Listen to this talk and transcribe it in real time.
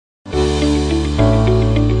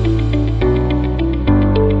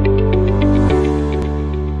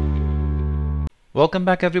Welcome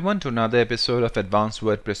back everyone to another episode of Advanced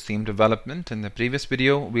WordPress Theme Development. In the previous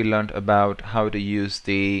video we learned about how to use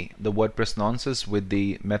the WordPress nonces with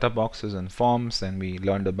the meta boxes and forms, and we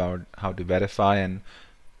learned about how to verify and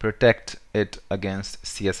protect it against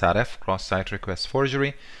CSRF, cross-site request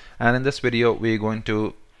forgery. And in this video we're going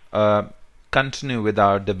to continue with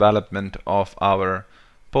our development of our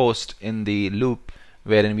post in the loop,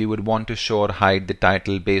 wherein we would want to show or hide the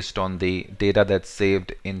title based on the data that's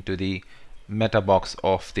saved into the meta box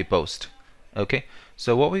of the post. Okay,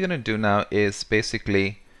 so what we're going to do now is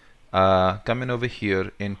basically come in over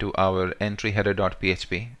here into our entry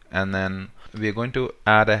header.php, and then we're going to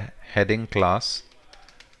add a heading class.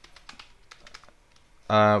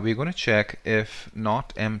 We're going to check if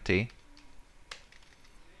not empty,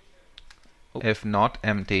 hide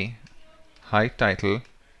title,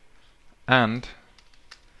 and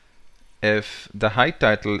if the hide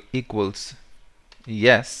title equals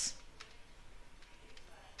yes,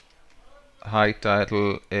 hide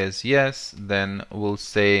title is yes, then we'll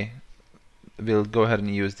go ahead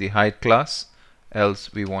and use the hide class,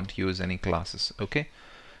 else we won't use any classes. Okay,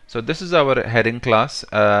 so this is our heading class,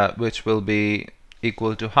 which will be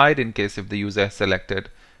equal to hide in case if the user has selected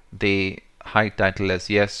the hide title as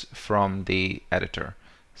yes from the editor.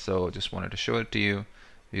 So just wanted to show it to you.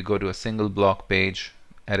 We go to a single block page,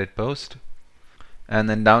 edit post, and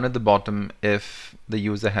then down at the bottom, if the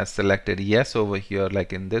user has selected yes over here,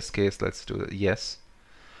 like in this case, let's do yes.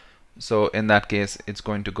 So in that case, it's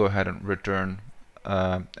going to go ahead and return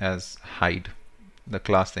as hide. The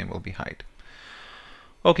class name will be hide.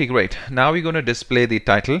 Okay, great. Now we're going to display the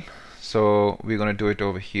title. So we're going to do it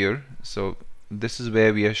over here. So this is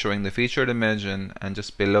where we are showing the featured image, and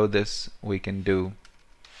just below this we can do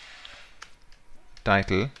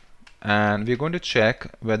title. And we're going to check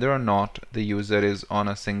whether or not the user is on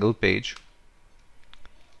a single page,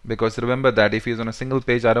 because remember that if he's on a single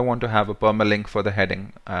page, I don't want to have a permalink for the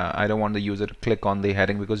heading. I don't want the user to click on the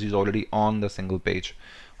heading because he's already on the single page.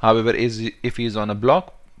 However, if he's on a blog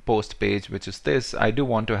post page, which is this, I do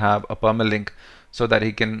want to have a permalink so that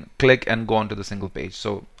he can click and go onto the single page.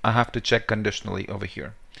 So I have to check conditionally over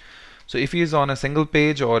here. So if he's on a single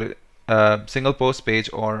page or a single post page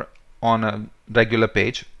or on a regular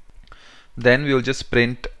page, then we'll just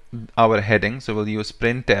print our heading. So we'll use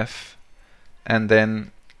printf, and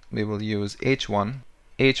then we will use h1,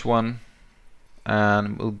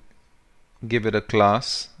 and we'll give it a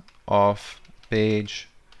class of page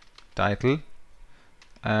title,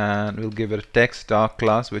 and we'll give it a text dark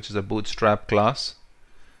class, which is a bootstrap class.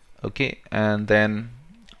 Okay, and then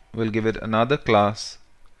we'll give it another class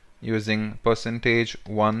using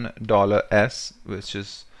 %$1s, which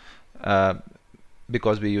is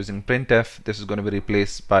because we're using printf, this is going to be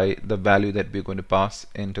replaced by the value that we're going to pass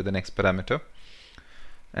into the next parameter.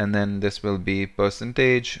 And then this will be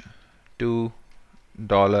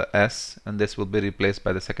 %$2s, and this will be replaced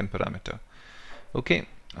by the second parameter. Okay,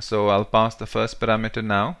 so I'll pass the first parameter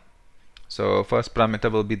now. So first parameter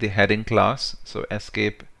will be the heading class. So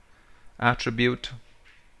escape attribute.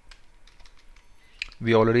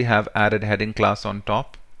 We already have added heading class on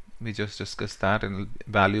top. We just discussed that, and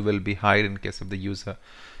value will be hide in case if the user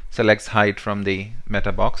selects hide from the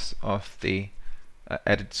meta box of the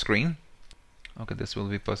edit screen. Okay, this will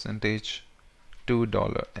be $2s.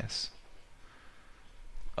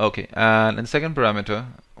 Okay, and the second parameter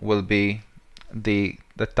will be the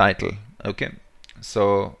title. Okay,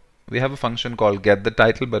 so we have a function called get the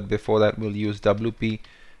title, but before that we'll use wp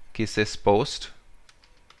kisses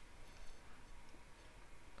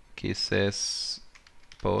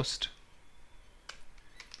post,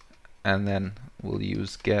 and then we'll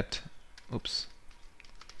use get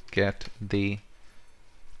the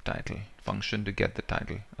title function to get the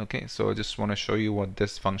title. Okay, so I just want to show you what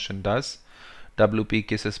this function does. wp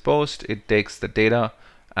kisses post, it takes the data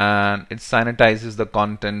and it sanitizes the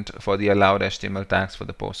content for the allowed HTML tags for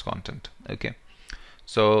the post content. Okay,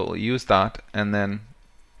 so we'll use that, and then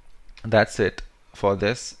that's it for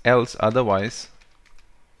this. Else otherwise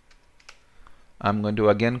I'm going to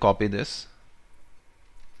again copy this.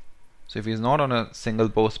 So if he's not on a single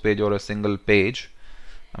post page or a single page,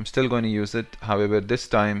 I'm still going to use it. However, this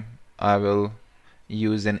time I will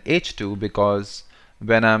use an h2, because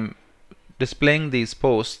when I'm displaying these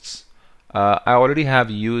posts, I already have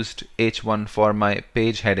used h1 for my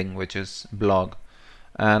page heading, which is blog,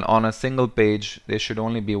 and on a single page there should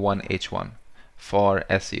only be one h1 for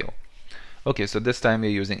SEO. Okay, so this time we're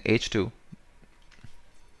using h2,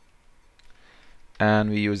 and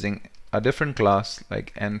we're using a different class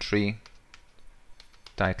like entry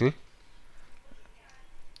title,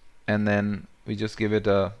 and then we just give it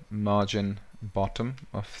a margin bottom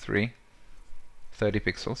of 3, 30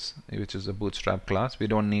 pixels, which is a bootstrap class. We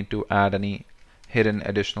don't need to add any hidden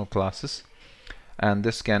additional classes. And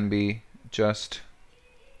this can be just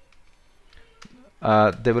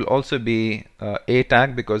there will also be a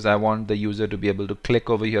tag, because I want the user to be able to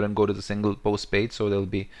click over here and go to the single post page. So there will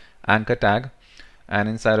be anchor tag, and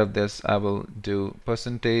inside of this I will do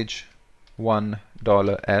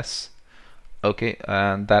 %$1 okay,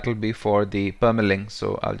 and that will be for the permalink.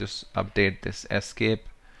 So I'll just update this escape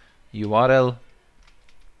URL,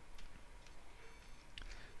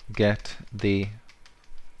 get the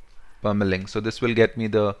permalink. So this will get me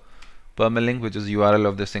the permalink, which is URL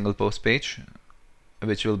of the single post page,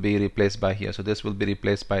 which will be replaced by here. So this will be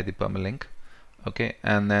replaced by the permalink. Okay,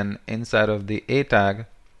 and then inside of the a tag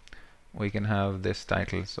we can have this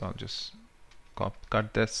title. So I'll just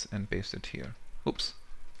cut this and paste it here. Oops.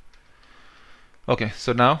 Okay,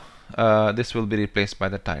 so now this will be replaced by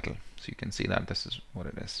the title. So you can see that this is what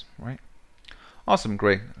it is, right? Awesome,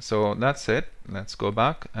 great. So that's it. Let's go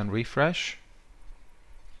back and refresh.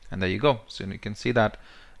 And there you go. So you can see that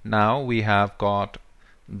now we have got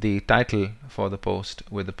the title for the post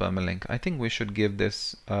with the permalink. I think we should give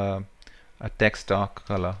this a text dark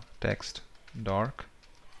color. Text dark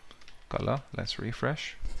color. Let's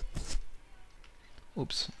refresh.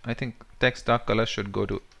 Oops. I think text dark color should go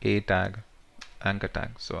to a tag, anchor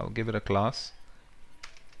tag. So I'll give it a class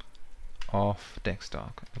of text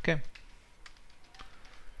dark. Okay.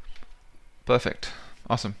 Perfect.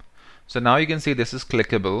 Awesome. So now you can see this is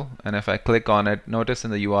clickable, and if I click on it, notice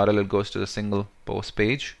in the URL it goes to the single post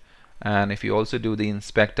page. And if you also do the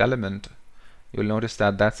inspect element, you'll notice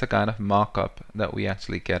that that's the kind of markup that we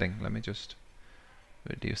actually getting. Let me just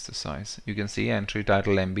reduce the size. You can see entry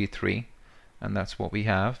title MB3, and that's what we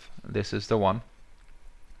have. This is the one.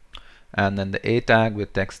 And then the a tag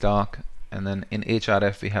with text dark, and then in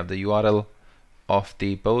href we have the URL of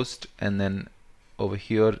the post, and then over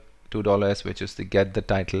here $2, which is to get the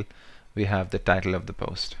title, we have the title of the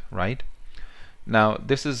post, right? Now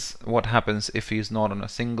this is what happens if he's not on a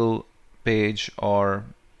single page or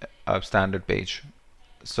a standard page.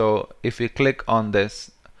 So if we click on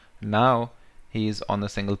this, now he's on the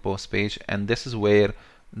single post page, and this is where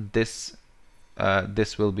this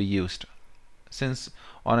will be used. Since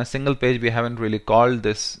on a single page we haven't really called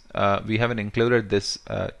this, we haven't included this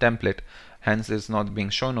template, hence it's not being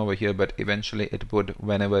shown over here, but eventually it would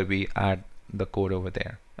whenever we add the code over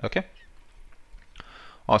there. Okay,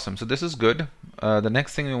 awesome. So this is good. The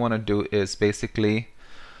next thing we want to do is basically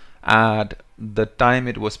add the time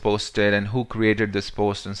it was posted and who created this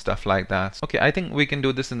post and stuff like that. Okay, I think we can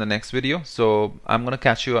do this in the next video. So I'm gonna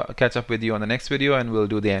catch up with you on the next video, and we'll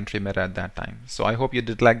do the entry meta at that time. So I hope you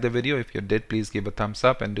did like the video. If you did, please give a thumbs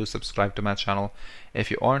up and do subscribe to my channel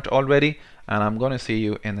if you aren't already, and I'm gonna see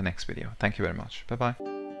you in the next video. Thank you very much. Bye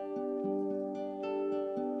bye.